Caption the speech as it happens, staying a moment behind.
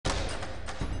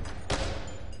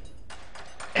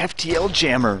FTL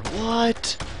jammer.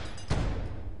 What?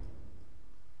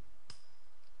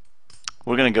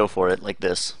 We're gonna go for it like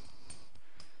this.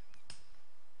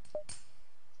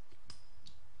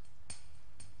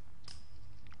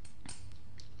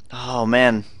 Oh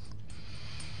man.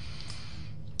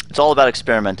 It's all about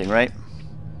experimenting, right?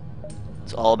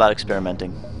 It's all about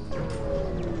experimenting.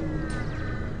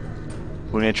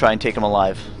 We're gonna try and take him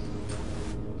alive.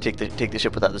 Take the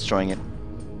ship without destroying it.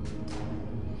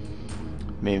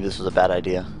 Maybe this was a bad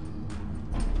idea.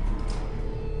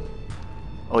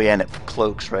 Oh yeah, and it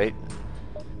cloaks, right?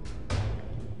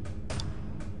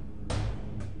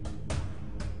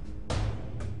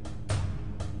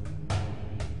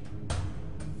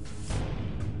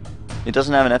 It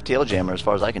doesn't have an FTL jammer as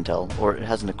far as I can tell, or it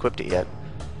hasn't equipped it yet.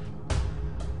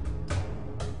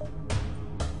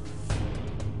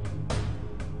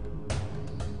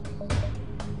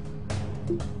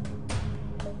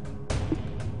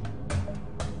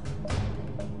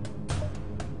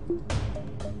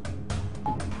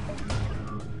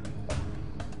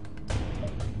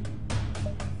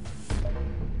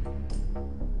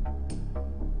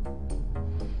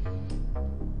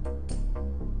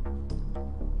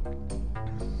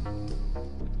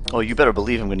 Oh, you better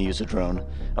believe I'm going to use a drone.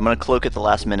 I'm going to cloak at the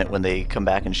last minute when they come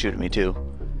back and shoot at me too.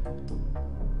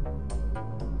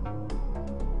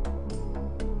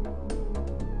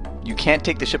 You can't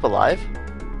take the ship alive?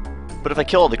 But if I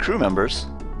kill all the crew members...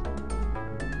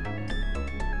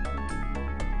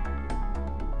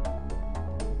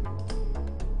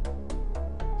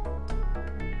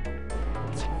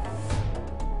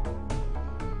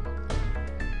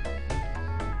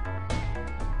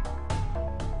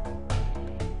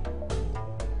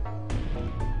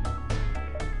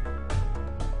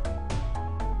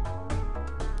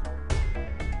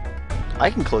 I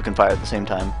can cloak and fire at the same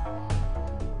time.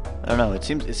 I don't know, it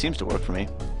seems to work for me.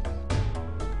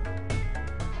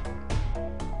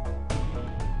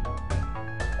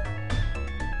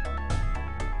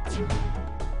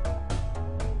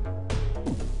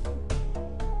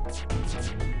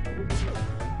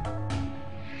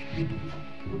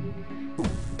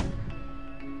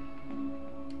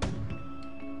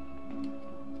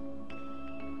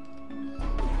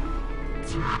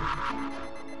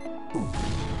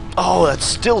 Oh, that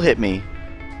still hit me.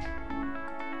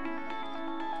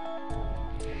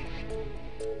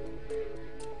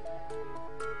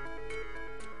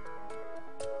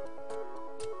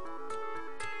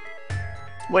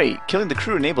 Wait, killing the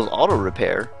crew enables auto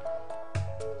repair.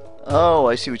 Oh,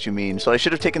 I see what you mean. So I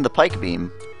should have taken the pike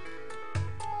beam.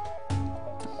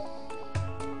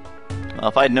 Well,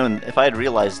 if I had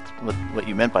realized what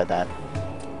you meant by that.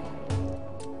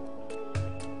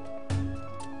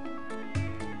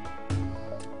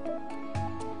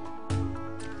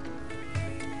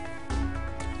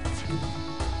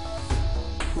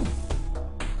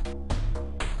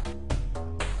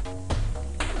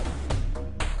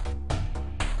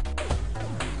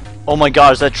 Oh my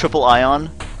god, is that triple ion?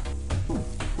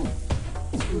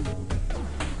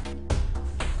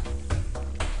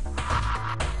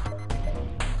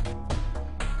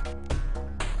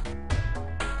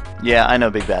 Yeah, I know,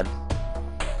 Big Bad.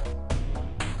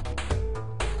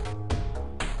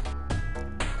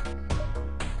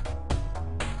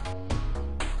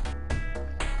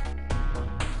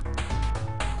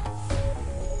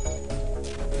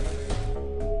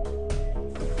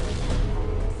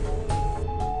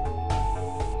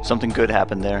 Something good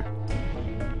happened there.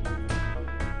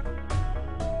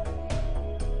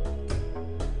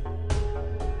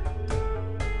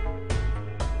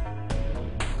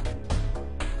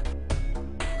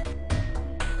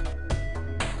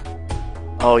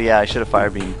 Oh yeah, I should have fire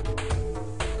beam.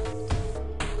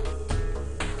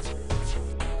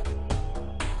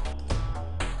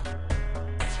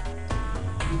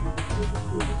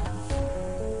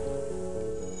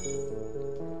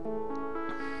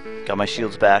 Got my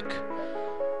shields back.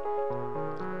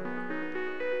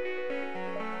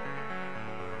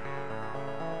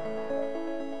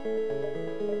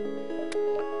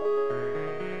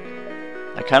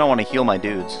 I kind of want to heal my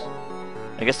dudes.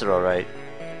 I guess they're alright.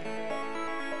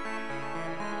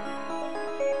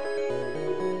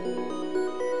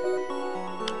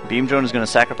 Beam drone is going to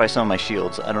sacrifice some of my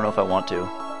shields. I don't know if I want to.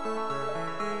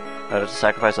 I have to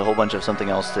sacrifice a whole bunch of something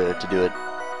else to do it.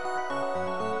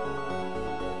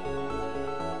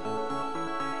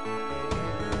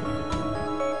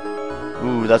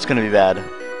 Ooh, that's gonna be bad.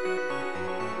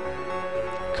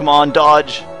 Come on,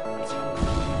 dodge!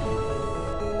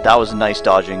 That was nice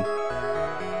dodging.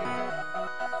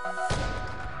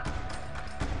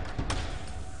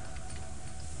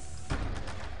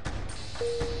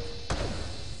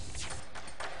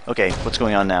 Okay, what's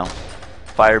going on now?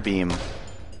 Fire beam.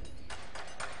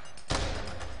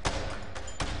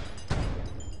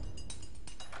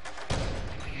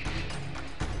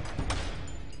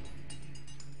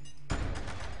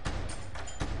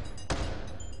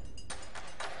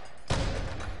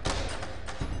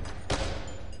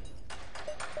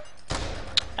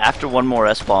 After one more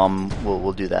S-bomb,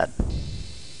 we'll do that.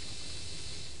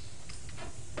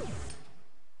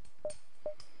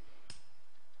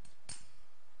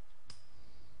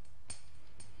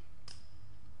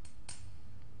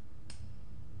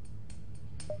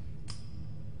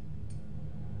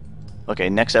 Okay,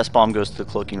 next S-bomb goes to the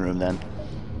cloaking room then.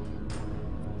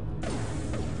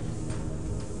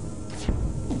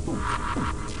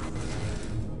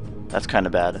 That's kind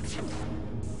of bad.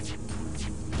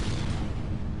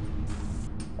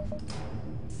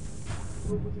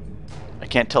 I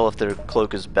can't tell if their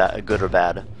cloak is good or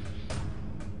bad.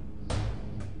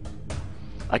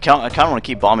 I kind of want to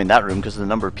keep bombing that room because of the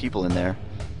number of people in there.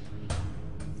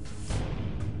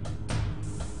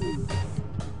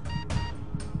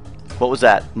 What was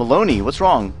that? Maloney, what's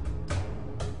wrong?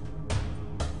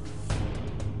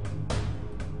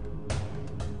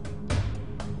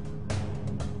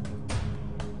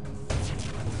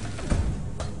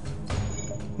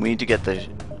 We need to get the...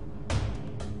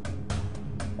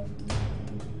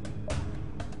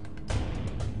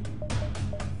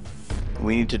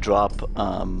 We need to drop,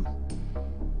 I'm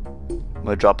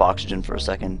gonna drop oxygen for a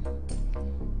second.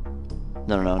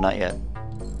 No, not yet.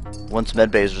 Once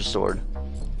medbay is restored.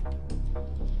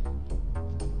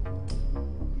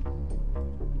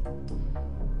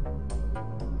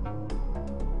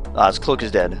 Ah, his cloak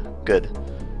is dead. Good.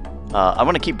 I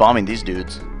want to keep bombing these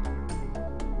dudes.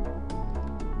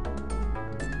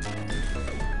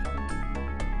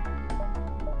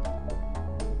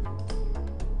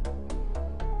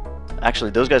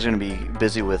 Actually, those guys are going to be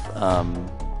busy with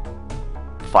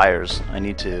fires. I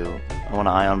want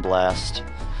to ion blast.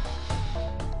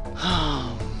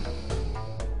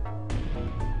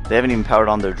 They haven't even powered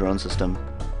on their drone system.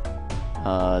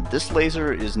 This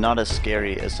laser is not as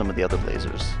scary as some of the other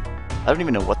lasers. I don't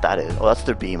even know what that is. Oh, that's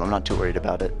their beam. I'm not too worried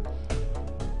about it.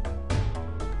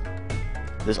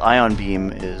 This ion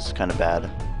beam is kind of bad.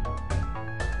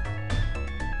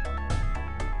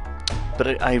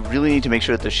 But I really need to make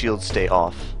sure that the shields stay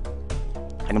off.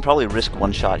 I can probably risk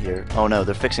one shot here. Oh no,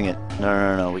 they're fixing it.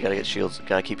 No. We gotta get shields.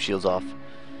 Gotta keep shields off.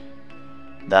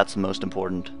 That's most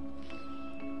important.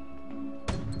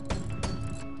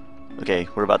 Okay,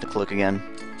 we're about to cloak again.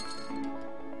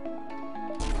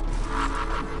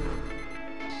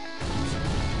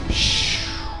 Shh.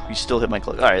 You still hit my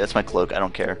cloak. Alright, that's my cloak. I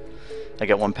don't care. I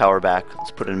got one power back.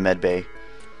 Let's put it in medbay.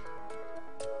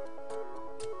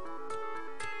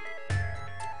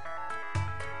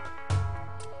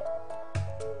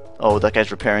 Oh, that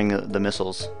guy's repairing the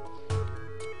missiles.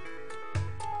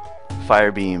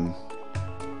 Fire beam.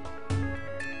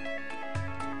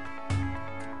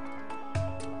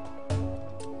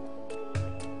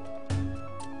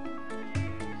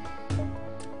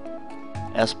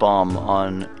 S-bomb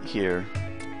on here.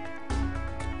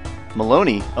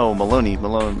 Maloney. Oh, Maloney.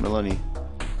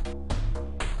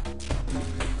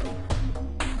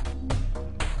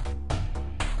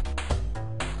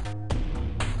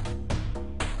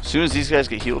 As soon as these guys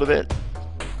get healed a bit.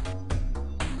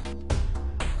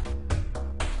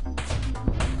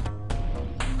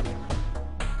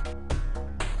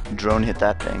 Drone hit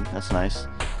that thing. That's nice.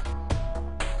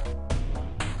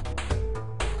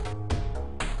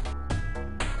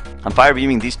 I'm fire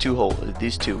beaming these two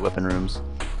weapon rooms.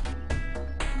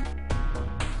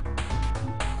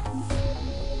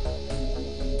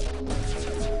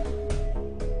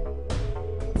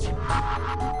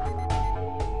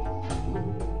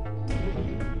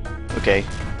 Okay.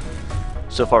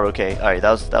 So far okay. Alright,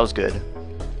 that was good.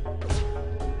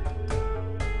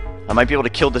 I might be able to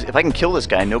kill this. If I can kill this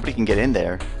guy, nobody can get in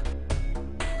there.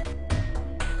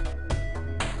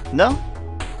 No?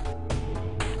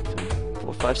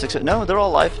 4, 5, 6, 7. No, they're all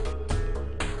alive.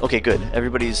 Okay, good.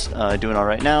 Everybody's doing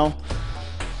alright now.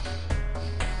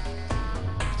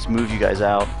 Let's move you guys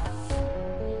out.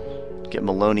 Get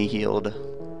Maloney healed.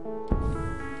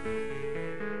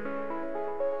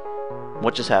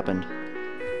 What just happened?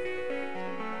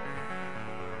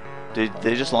 Did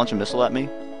they just launch a missile at me?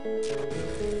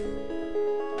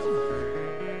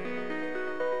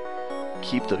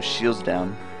 Keep those shields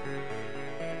down.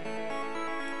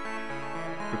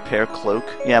 Repair cloak?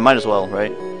 Yeah, might as well,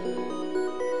 right?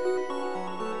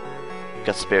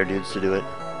 Got spare dudes to do it.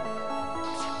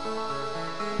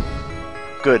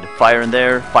 Good. Fire in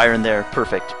there, fire in there.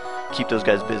 Perfect. Keep those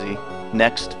guys busy.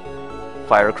 Next,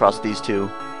 fire across these two.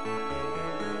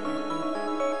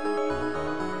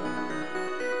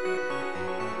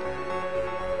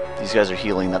 These guys are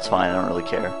healing, that's fine, I don't really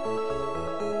care.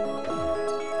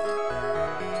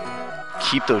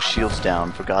 Keep those shields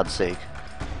down, for God's sake.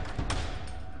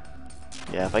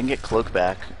 Yeah, if I can get Cloak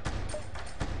back.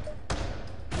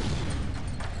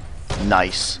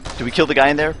 Nice. Did we kill the guy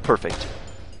in there? Perfect.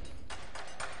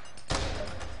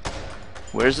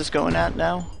 Where's this going at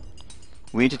now?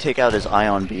 We need to take out his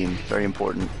ion beam. Very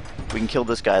important. If we can kill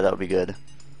this guy, that would be good.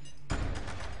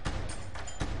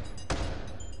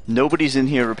 Nobody's in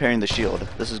here repairing the shield.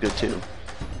 This is good too.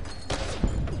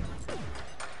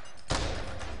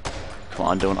 Come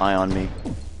on, don't ion me.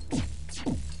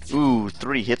 Ooh,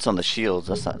 3 hits on the shields.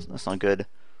 That's not good.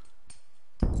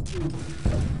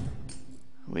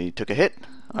 We took a hit.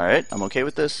 Alright, I'm okay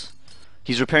with this.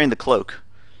 He's repairing the cloak.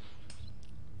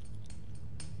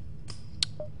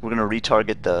 We're gonna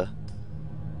retarget the...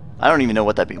 I don't even know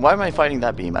what that beam... Why am I fighting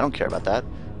that beam? I don't care about that.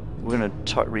 We're gonna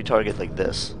retarget like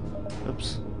this.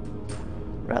 Oops.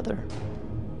 Rather.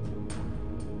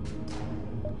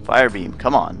 Fire beam,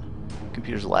 come on.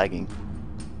 Computer's lagging.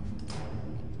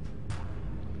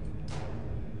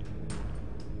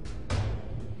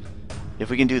 If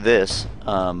we can do this,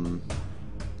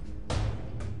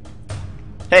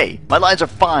 hey, my lines are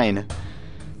fine!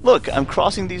 Look, I'm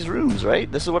crossing these rooms,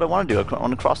 right? This is what I want to do. I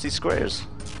want to cross these squares.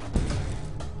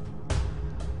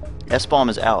 S-bomb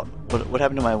is out. What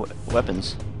happened to my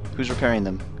weapons? Who's repairing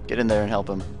them? Get in there and help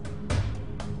him.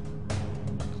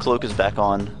 Cloak is back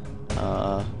on.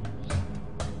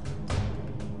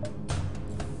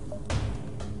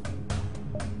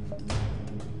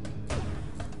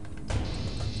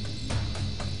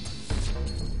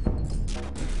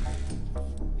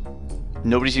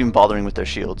 Nobody's even bothering with their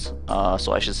shields,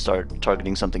 so I should start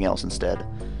targeting something else instead.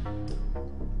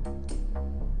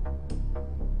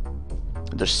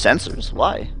 There's sensors.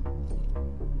 Why?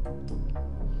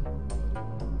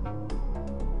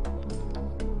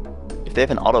 If they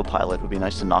have an autopilot, it would be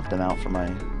nice to knock them out for my...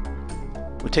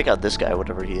 We'll take out this guy,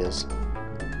 whatever he is.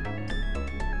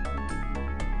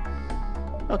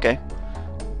 Okay.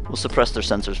 We'll suppress their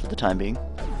sensors for the time being.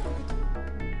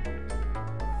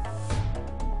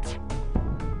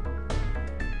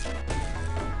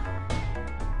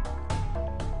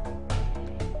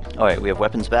 Alright, we have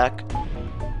weapons back.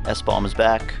 S-bomb is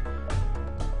back.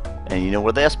 And you know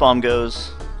where the S-bomb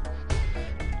goes.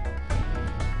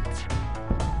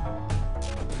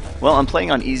 Well, I'm playing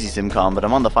on easy SimCom, but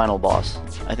I'm on the final boss.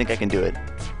 I think I can do it.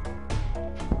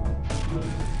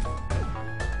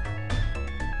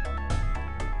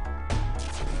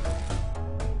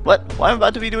 What? Why am I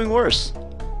about to be doing worse?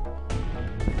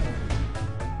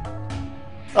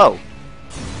 Oh.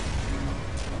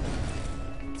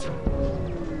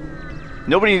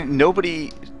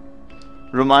 Nobody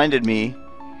reminded me.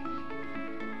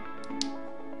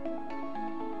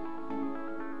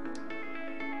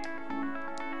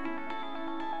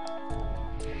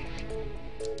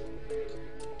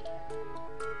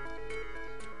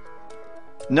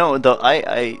 No,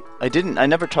 I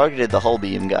never targeted the hull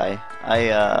beam guy.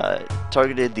 I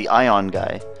targeted the ion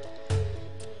guy.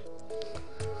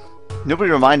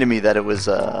 Nobody reminded me that it was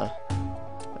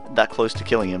that close to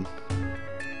killing him.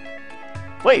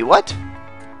 Wait, what?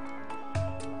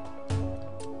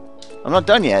 I'm not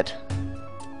done yet.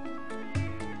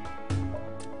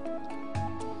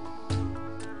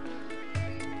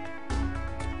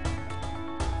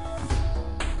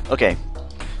 Okay,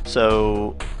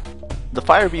 so the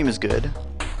fire beam is good.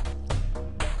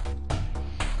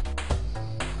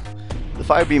 The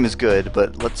fire beam is good,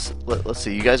 but let's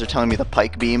see. You guys are telling me the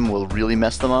pike beam will really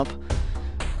mess them up?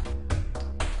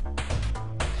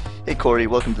 Hey Corey,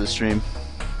 welcome to the stream.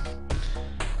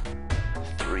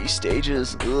 3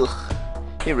 stages. Ugh.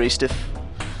 Hey Raystiff.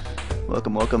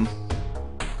 Welcome, welcome.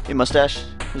 Hey Mustache.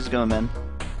 How's it going, man?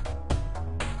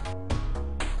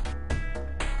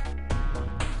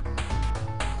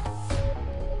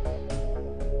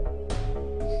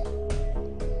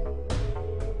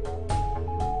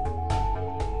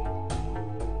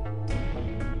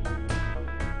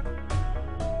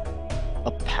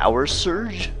 A power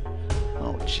surge?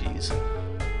 Oh jeez.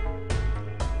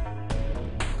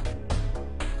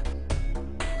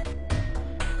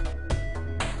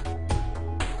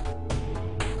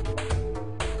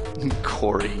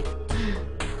 Corey.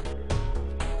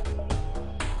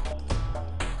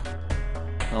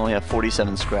 I only have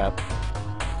 47 scrap.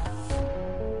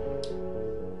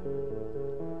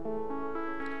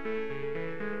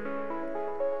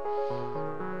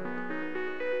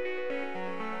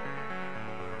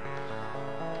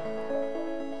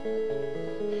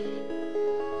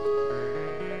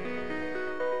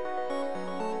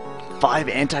 5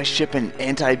 anti-ship and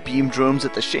anti-beam drones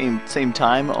at the same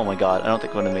time? Oh my god, I don't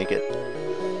think I'm gonna make it.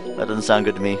 That doesn't sound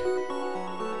good to me.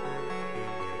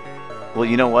 Well,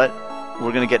 you know what?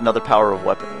 We're gonna get another power of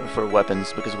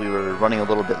weapons because we were running a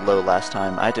little bit low last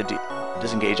time. I had to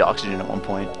disengage oxygen at one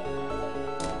point.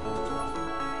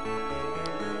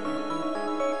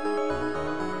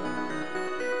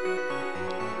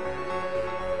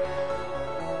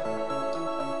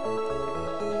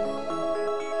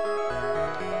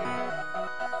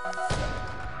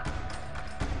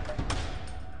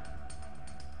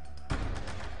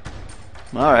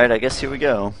 Alright, I guess here we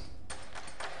go.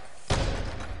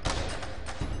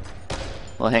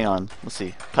 Well, hang on. Let's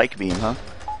see. Pike beam, huh?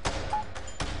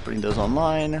 Bring those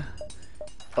online.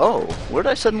 Oh, where did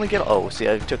I suddenly get... Oh, see,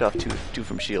 I took off two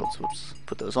from shields. Whoops.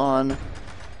 Put those on.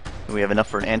 And we have enough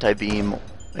for an anti-beam,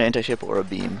 anti-ship, or a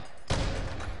beam.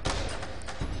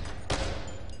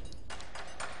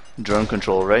 Drone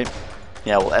control, right?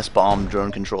 Yeah, well, S-bomb,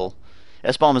 drone control.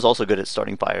 S-bomb is also good at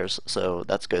starting fires, so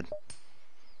that's good.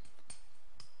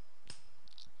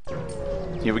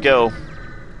 Here we go.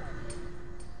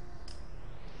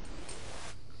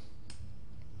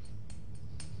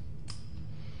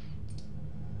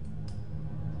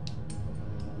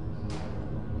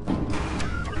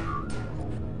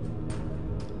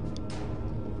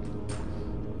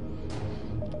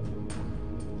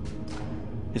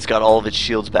 It's got all of its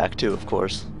shields back too, of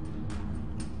course.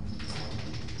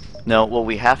 No, well,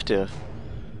 we have to.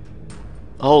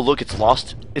 Oh, look, it's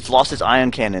lost its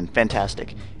ion cannon.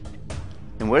 Fantastic.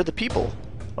 And where are the people?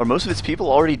 Are most of its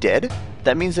people already dead?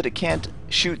 That means that it can't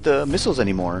shoot the missiles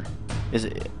anymore. Is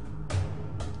it?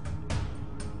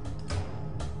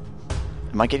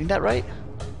 Am I getting that right?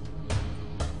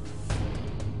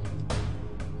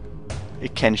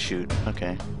 It can shoot.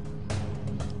 Okay.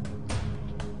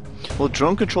 Well,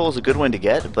 drone control is a good one to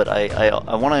get, but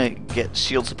I want to get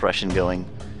shield suppression going.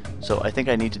 So I think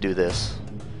I need to do this.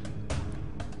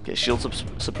 Get shield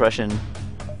suppression.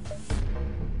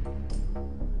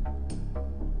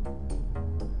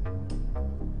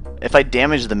 If I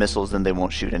damage the missiles, then they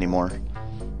won't shoot anymore.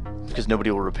 Because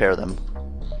nobody will repair them.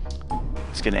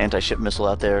 Let's get an anti-ship missile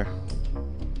out there.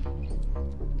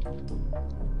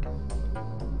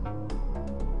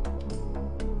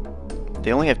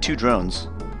 They only have 2 drones.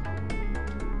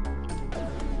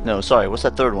 No, sorry, what's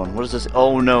that third one? What is this?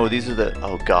 Oh no, these are the...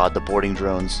 Oh god, the boarding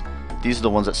drones. These are the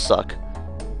ones that suck.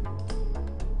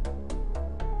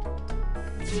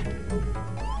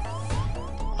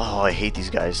 Oh, I hate these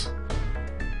guys.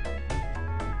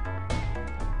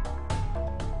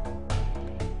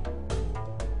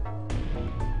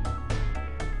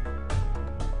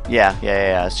 Yeah.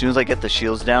 As soon as I get the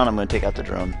shields down, I'm going to take out the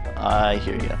drone. I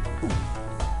hear ya.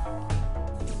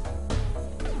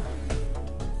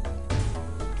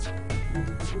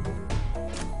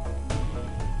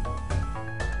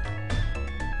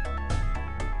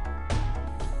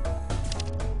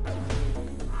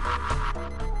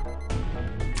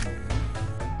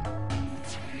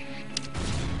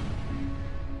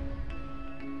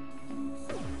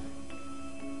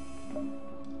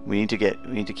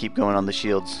 We need to keep going on the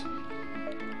shields.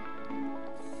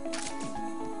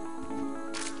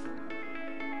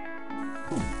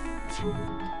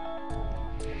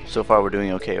 So far we're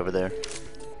doing okay over there.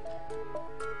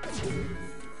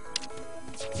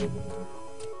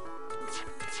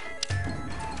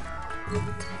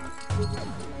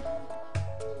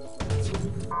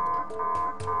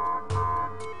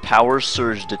 Power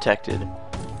surge detected.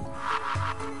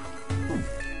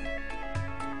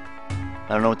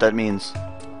 I don't know what that means.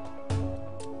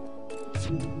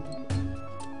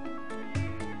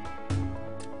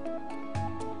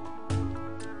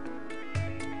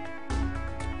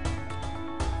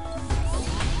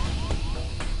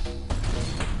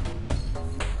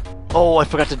 Oh, I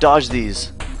forgot to dodge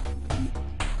these.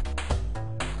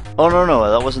 Oh,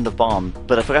 no, that wasn't the bomb.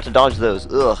 But I forgot to dodge those.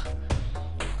 Ugh.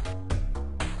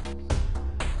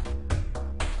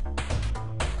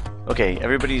 Okay,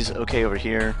 everybody's okay over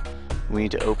here. We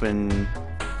need to open...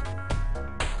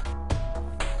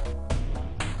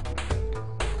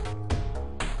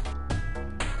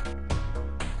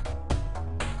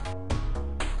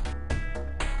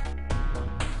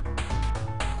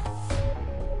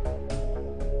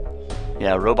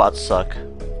 Yeah, robots suck.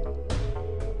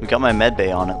 We got my med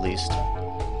bay on at least.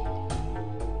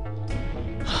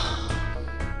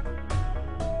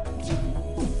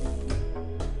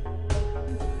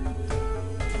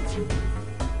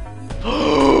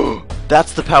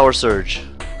 That's the power surge.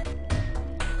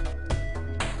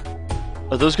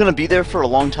 Are those gonna be there for a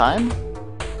long time?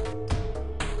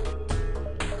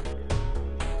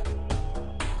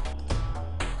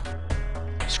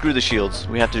 Screw the shields.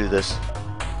 We have to do this.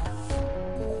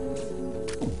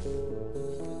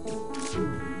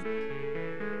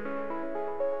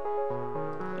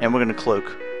 And we're gonna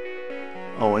cloak.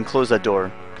 Oh, and close that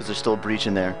door, because there's still a breach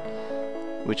in there,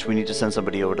 which we need to send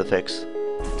somebody over to fix.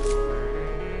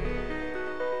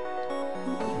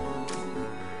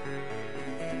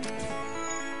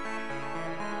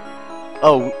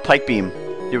 Oh, pike beam.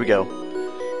 Here we go.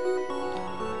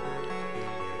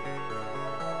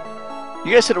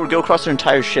 You guys said it would go across their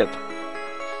entire ship.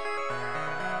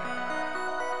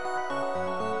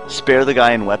 Spare the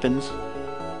guy in weapons.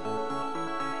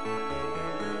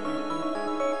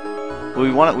 Well,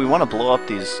 we want to blow up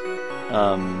these.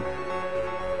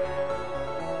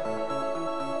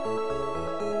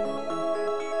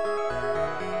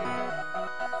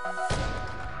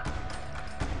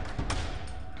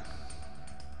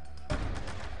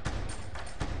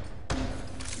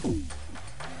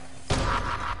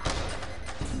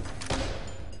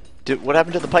 What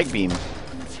happened to the pike beam?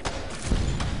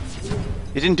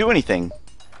 It didn't do anything.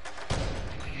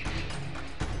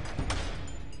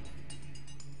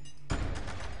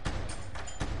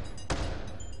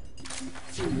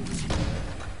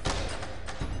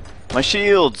 My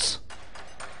shields!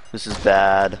 This is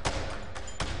bad.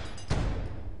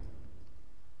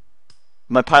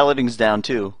 My piloting's down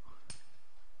too.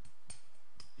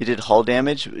 It did hull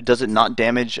damage. Does it not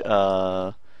damage,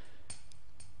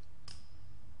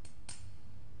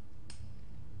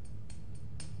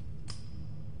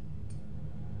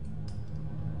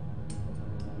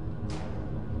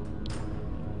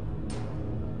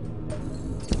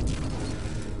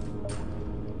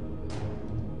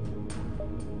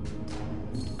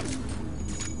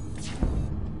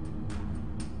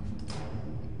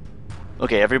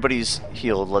 Okay, everybody's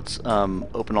healed. Let's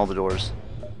open all the doors.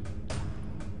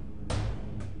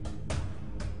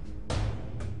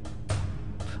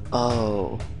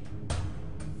 Oh.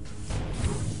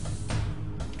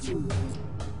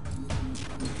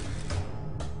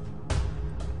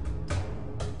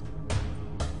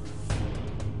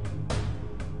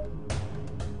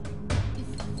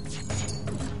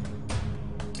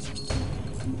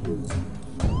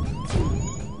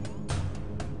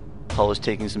 Hull is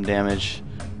taking some damage.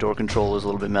 Door control is a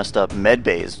little bit messed up. Med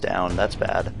bay is down. That's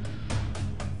bad.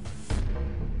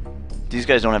 These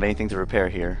guys don't have anything to repair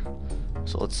here.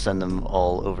 So let's send them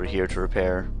all over here to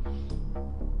repair.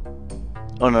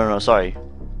 Oh, no, sorry.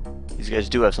 These guys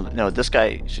do have something. No, this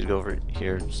guy should go over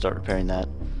here and start repairing that.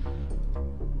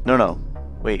 No.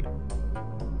 Wait.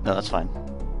 No, that's fine.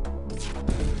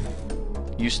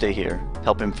 You stay here.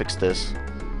 Help him fix this.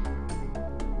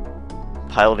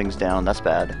 Piloting's down. That's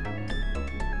bad.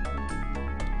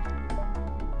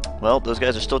 Well, those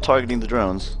guys are still targeting the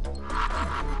drones.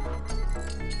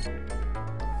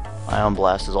 Ion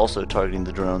Blast is also targeting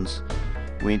the drones.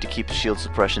 We need to keep the shield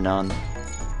suppression on.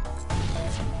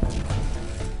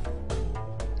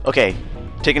 Okay,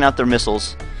 taking out their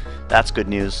missiles. That's good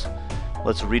news.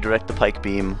 Let's redirect the pike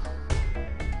beam.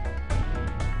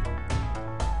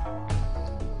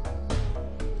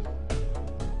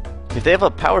 If they have a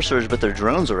power surge but their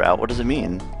drones are out, what does it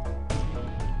mean?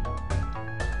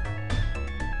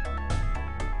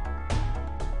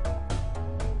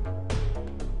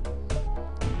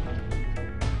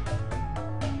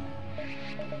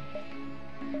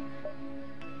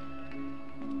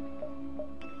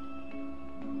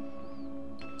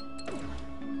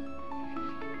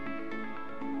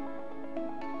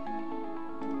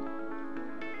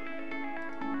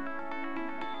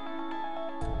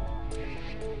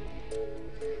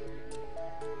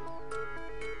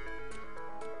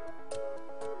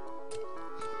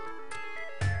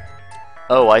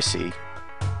 Oh, I see.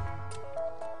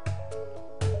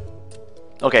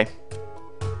 Okay.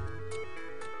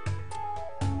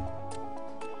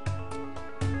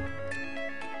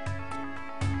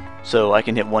 So I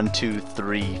can hit 1, 2,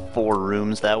 3, 4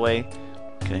 rooms that way.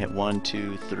 Can I hit 1,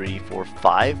 2, 3, 4,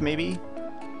 5 maybe?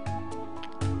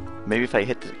 Maybe if I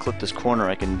click this corner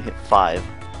I can hit 5.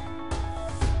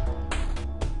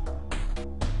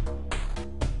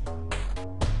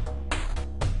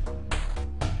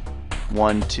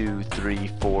 One, 2, 3,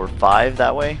 4, 5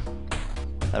 that way.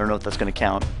 I don't know if that's going to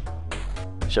count.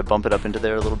 Should I bump it up into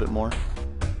there a little bit more?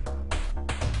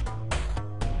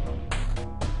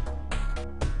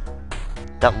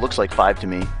 That looks like 5 to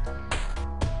me.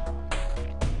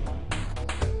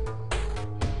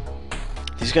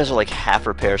 These guys are like half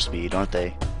repair speed, aren't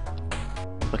they?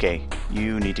 Okay,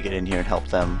 you need to get in here and help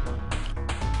them.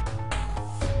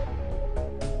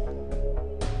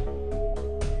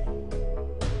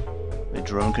 The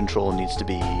drone control needs to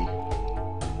be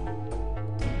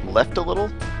left a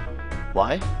little.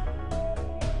 Why?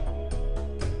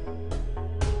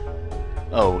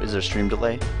 Oh, is there stream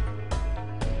delay?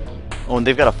 Oh, and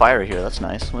they've got a fire here. That's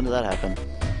nice. When did that happen?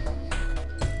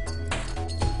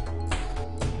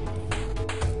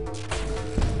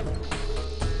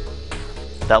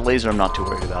 That laser I'm not too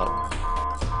worried about.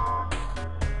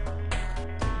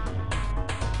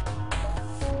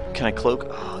 Can I cloak?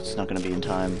 Oh, it's not going to be in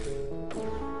time.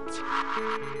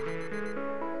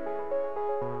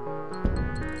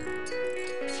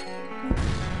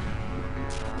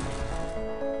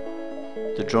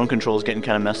 The drone control is getting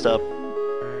kind of messed up.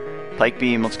 Pike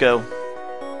beam, let's go.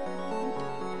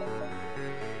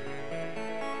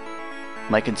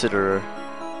 Might consider...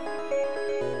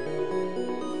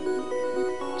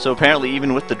 So apparently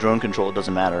even with the drone control it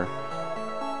doesn't matter.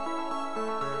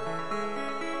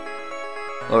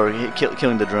 Or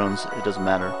killing the drones, it doesn't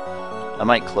matter. I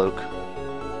might cloak.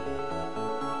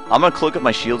 I'm gonna cloak if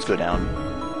my shields go down.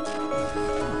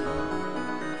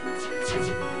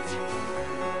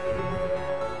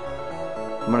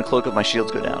 I'm gonna cloak if my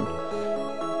shields go down.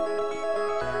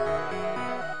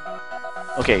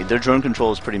 Okay, their drone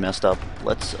control is pretty messed up.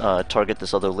 Let's target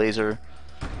this other laser.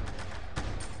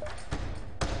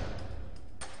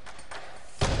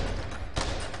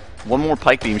 One more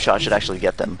pike beam shot should actually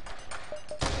get them.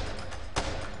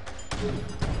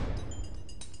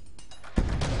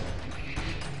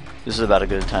 This is about as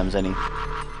good a time as any.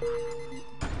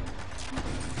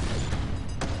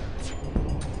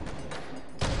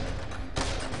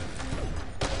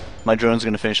 My drone's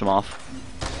gonna finish him off.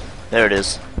 There it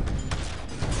is.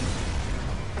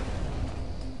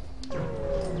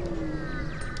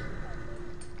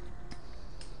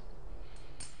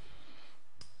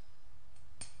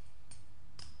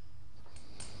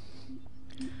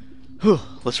 Whew,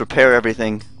 let's repair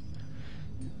everything.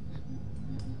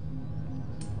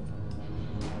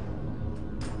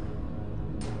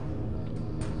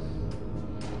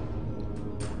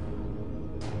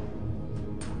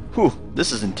 Whew,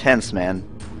 this is intense, man.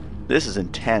 This is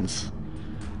intense.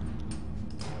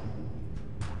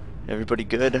 Everybody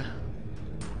good?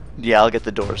 Yeah, I'll get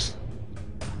the doors.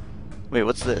 Wait,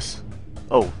 what's this?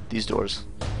 Oh, these doors.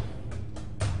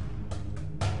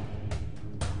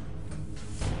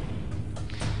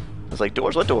 I was like,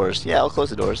 doors? What doors? Yeah, I'll close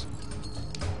the doors.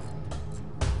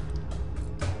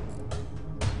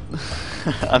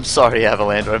 I'm sorry,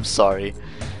 Avalander, I'm sorry.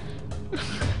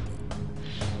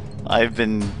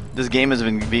 This game has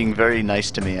been being very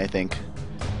nice to me, I think.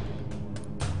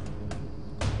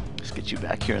 Let's get you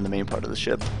back here in the main part of the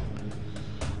ship.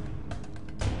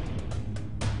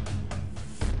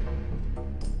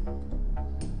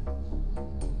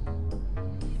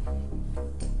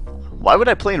 Why would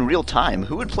I play in real time?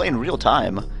 Who would play in real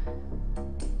time?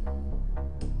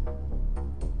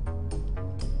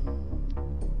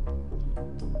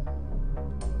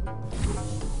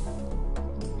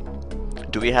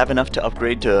 Do we have enough to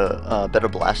upgrade to better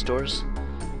blast doors?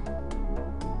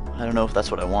 I don't know if that's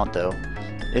what I want though.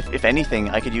 If anything,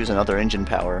 I could use another engine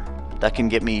power. That can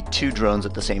get me 2 drones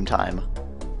at the same time.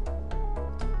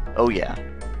 Oh yeah.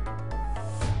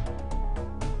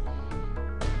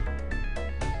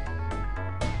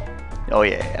 Oh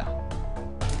yeah.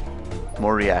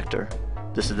 More reactor.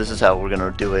 This is how we're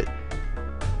gonna do it.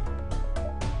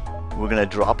 We're gonna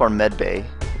drop our med bay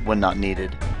when not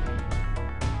needed.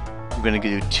 We're gonna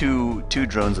do two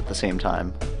drones at the same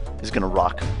time. It's gonna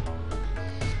rock.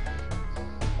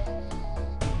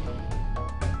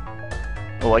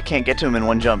 Oh, I can't get to him in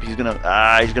one jump. He's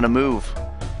gonna move.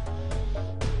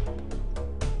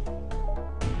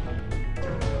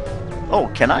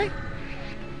 Oh, can I?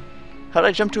 How did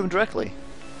I jump to him directly?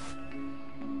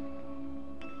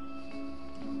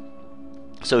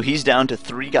 So he's down to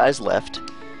 3 guys left.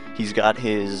 He's got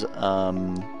his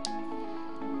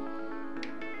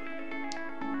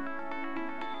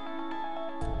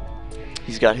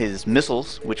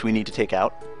missiles, which we need to take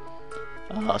out.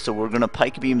 So we're going to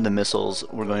pike beam the missiles.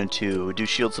 We're going to do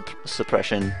shield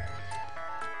suppression.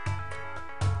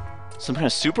 Some kind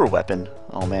of super weapon.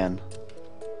 Oh man.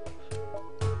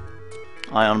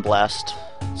 Ion blast.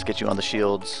 Let's get you on the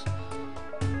shields.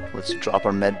 Let's drop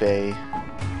our med bay.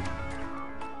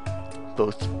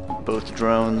 Both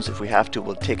drones. If we have to,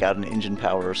 we'll take out an engine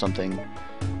power or something.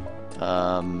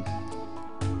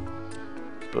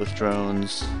 Both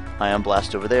drones. Ion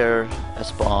blast over there.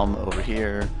 S-bomb over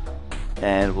here.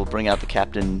 And we'll bring out the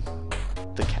captain.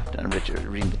 I'm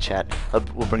reading the chat.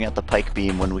 We'll bring out the pike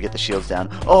beam when we get the shields down.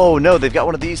 Oh no, they've got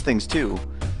one of these things too.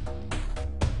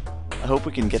 I hope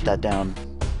we can get that down.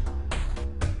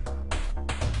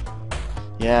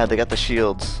 Yeah, they got the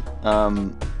shields.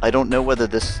 I don't know whether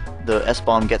the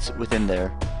S-bomb gets within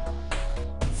there.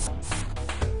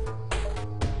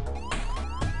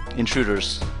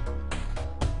 intruders.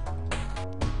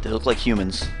 They look like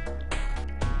humans.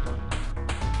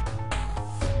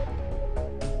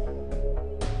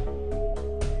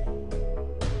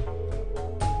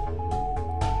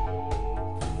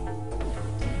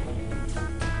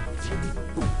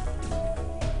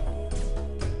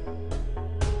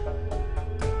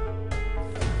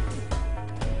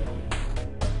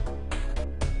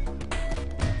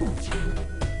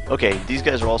 Okay, these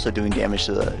guys are also doing damage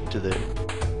to the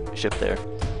ship there.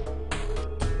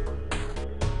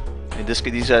 And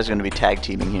these guys are going to be tag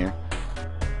teaming here.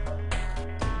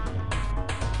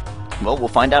 Well, we'll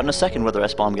find out in a second whether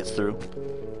S-bomb gets through.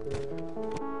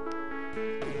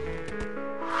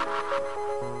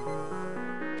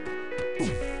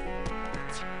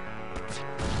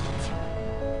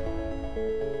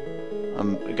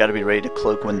 I got to be ready to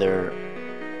cloak when their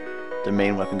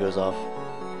main weapon goes off.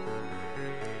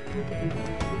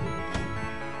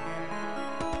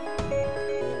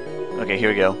 Okay, here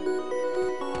we go.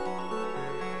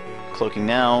 Cloaking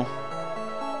now.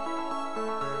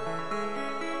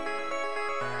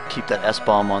 Keep that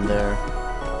S-bomb on there.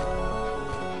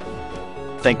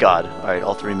 Thank God. Alright,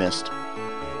 all three missed.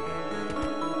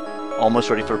 Almost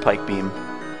ready for a pike beam.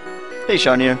 Hey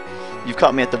Sharnier, you've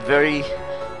caught me at the very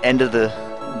end of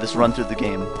this run through the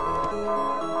game.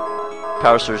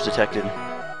 Power surge detected.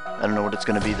 I don't know what it's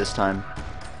going to be this time.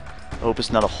 I hope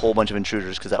it's not a whole bunch of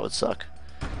intruders, because that would suck.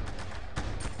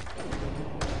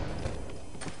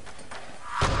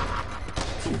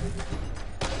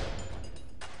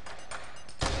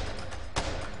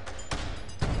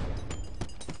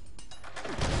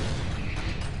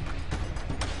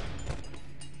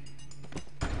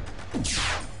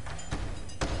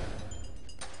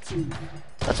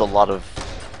 That's a lot of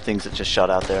things that just shot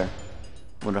out there.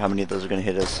 Wonder how many of those are going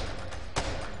to hit us.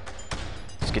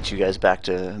 Let's get you guys back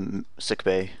to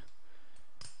sickbay.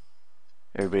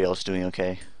 Everybody else doing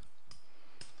okay.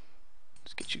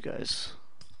 Let's get you guys.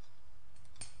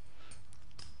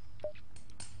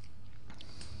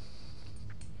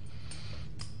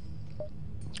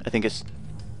 I think it's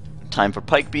time for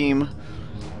pike beam.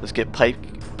 Let's get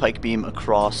pike beam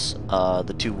across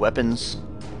the two weapons.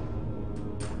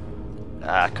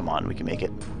 Ah, come on, we can make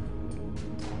it.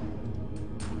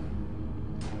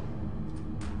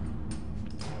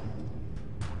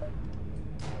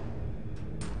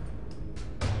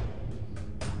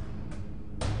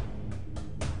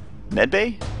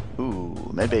 Medbay? Ooh,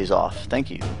 medbay's off.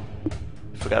 Thank you.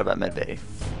 Forgot about medbay.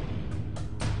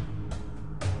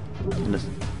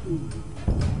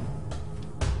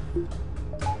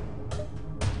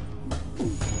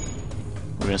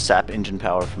 We're gonna sap engine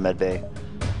power from medbay.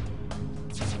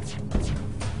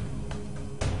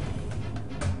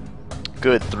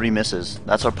 Good, 3 misses.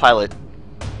 That's our pilot.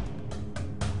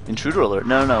 Intruder alert.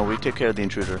 No, we took care of the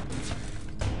intruder.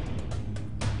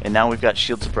 And now we've got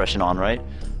shield suppression on, right?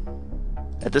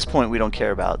 At this point, we don't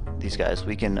care about these guys.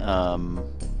 We can,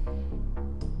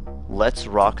 let's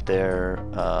rock their,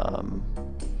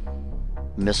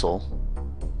 missile.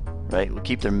 Right? We'll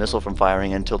keep their missile from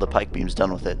firing until the pike beam's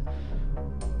done with it.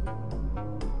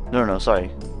 No,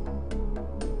 sorry.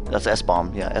 That's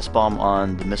S-bomb. Yeah, S-bomb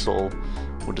on the missile.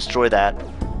 We'll destroy that.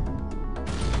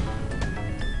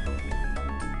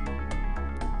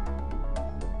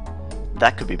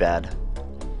 That could be bad.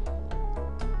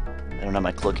 I don't have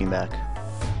my cloaking back.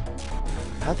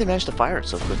 How'd they manage to fire it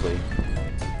so quickly?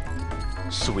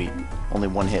 Sweet. Only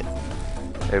 1 hit.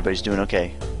 Everybody's doing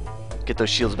okay. Get those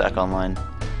shields back online.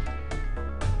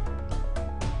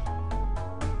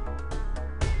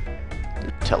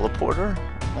 The teleporter?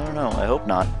 I don't know. I hope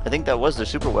not. I think that was their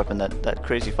super weapon, that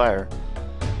crazy fire.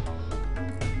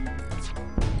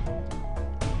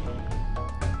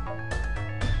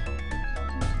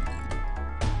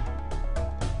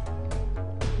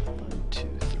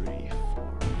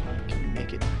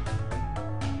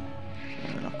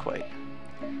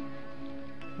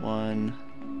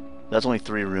 That's only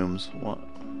 3 rooms.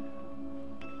 1,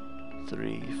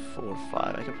 3, 4,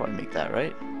 5. I could probably make that,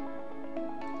 right?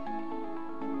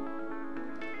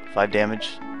 5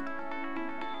 damage.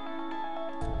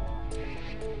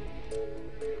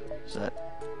 Is that?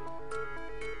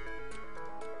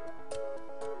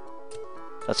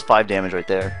 That's 5 damage right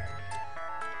there.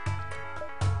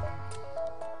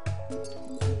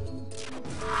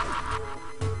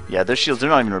 Yeah, their shields, they're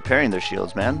not even repairing their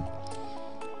shields, man.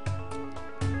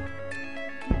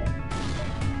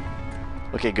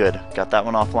 Okay, good. Got that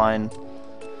one offline.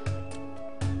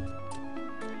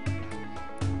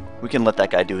 We can let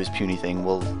that guy do his puny thing.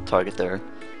 We'll target there.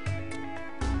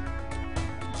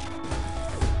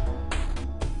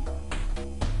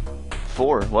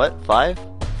 Four. What? 5?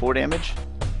 4 damage?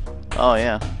 Oh,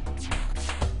 yeah.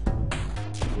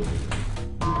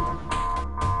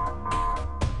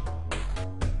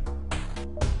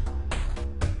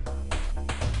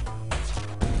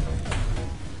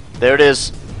 There it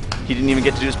is. He didn't even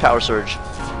get to do his power surge.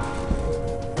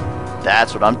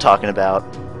 That's what I'm talking about.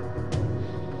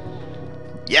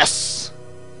 Yes!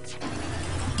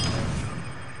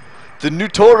 The new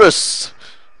Taurus!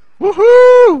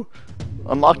 Woohoo!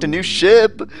 Unlocked a new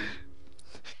ship!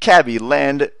 Cabby,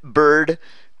 Land, Bird,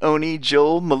 Oni,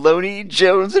 Joel, Maloney,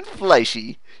 Jones, and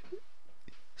Fleishy.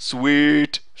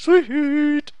 Sweet!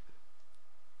 Sweet!